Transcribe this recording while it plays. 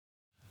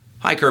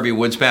Hi, Kirby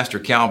Woods, Pastor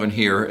Calvin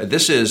here.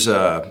 This is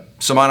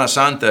Semana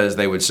Santa, as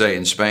they would say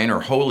in Spain,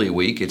 or Holy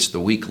Week. It's the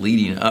week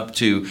leading up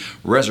to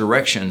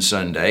Resurrection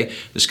Sunday.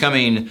 This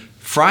coming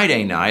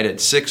Friday night at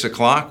 6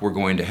 o'clock, we're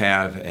going to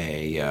have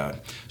a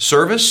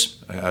service,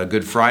 a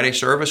Good Friday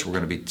service. We're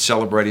going to be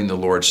celebrating the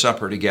Lord's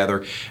Supper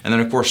together. And then,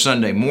 of course,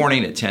 Sunday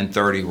morning at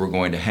 10:30, we're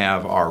going to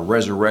have our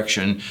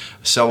resurrection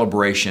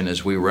celebration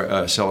as we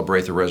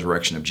celebrate the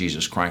resurrection of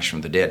Jesus Christ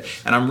from the dead.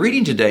 And I'm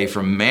reading today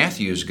from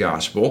Matthew's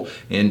Gospel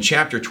in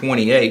chapter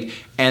 28.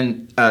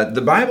 And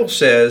the Bible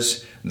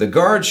says, "The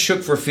guards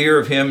shook for fear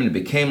of him and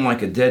became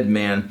like a dead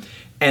man.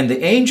 And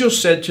the angel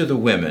said to the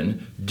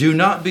women, 'Do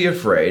not be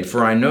afraid,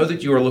 for I know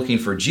that you are looking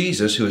for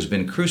Jesus who has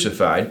been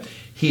crucified.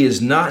 He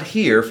is not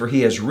here, for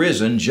he has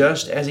risen,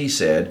 just as he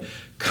said.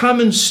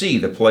 Come and see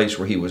the place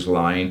where he was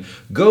lying.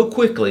 Go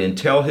quickly and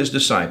tell his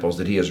disciples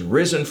that he has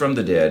risen from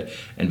the dead.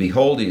 And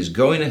behold, he is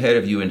going ahead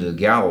of you into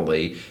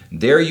Galilee.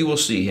 There you will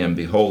see him.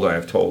 Behold, I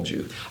have told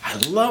you.'" I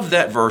love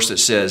that verse that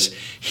says,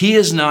 "He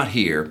is not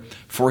here,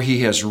 for he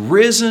has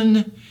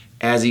risen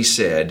as he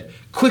said.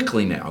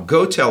 Quickly now,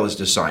 go tell his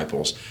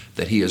disciples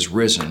that he has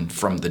risen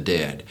from the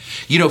dead."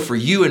 You know, for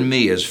you and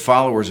me as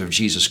followers of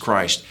Jesus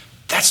Christ,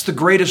 that's the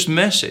greatest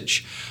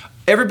message.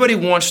 Everybody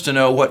wants to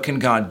know, what can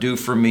God do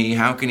for me?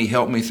 How can he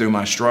help me through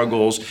my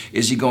struggles?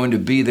 Is he going to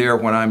be there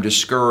when I'm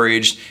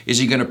discouraged? Is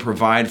he going to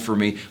provide for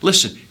me?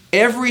 Listen,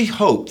 every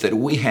hope that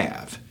we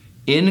have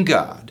in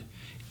God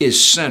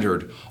is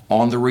centered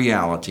on the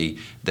reality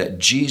that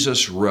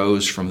Jesus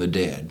rose from the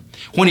dead.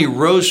 When he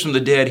rose from the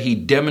dead, he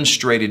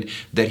demonstrated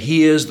that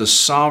he is the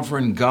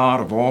sovereign God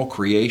of all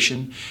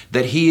creation,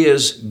 that he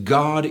is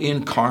God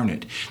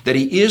incarnate, that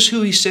he is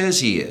who he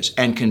says he is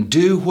and can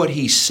do what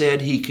he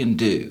said he can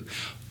do.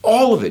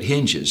 All of it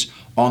hinges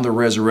on the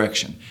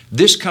resurrection.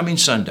 This coming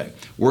Sunday,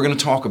 we're going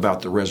to talk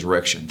about the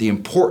resurrection, the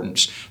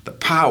importance, the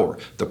power,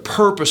 the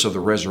purpose of the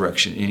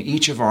resurrection in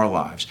each of our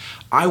lives.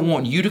 I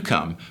want you to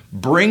come,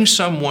 bring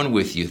someone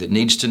with you that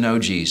needs to know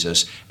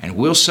Jesus, and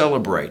we'll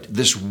celebrate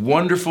this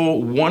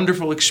wonderful,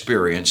 wonderful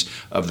experience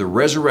of the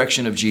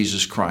resurrection of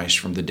Jesus Christ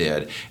from the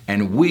dead.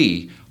 And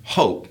we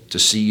hope to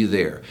see you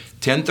there.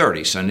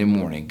 10:30 Sunday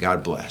morning.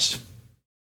 God bless.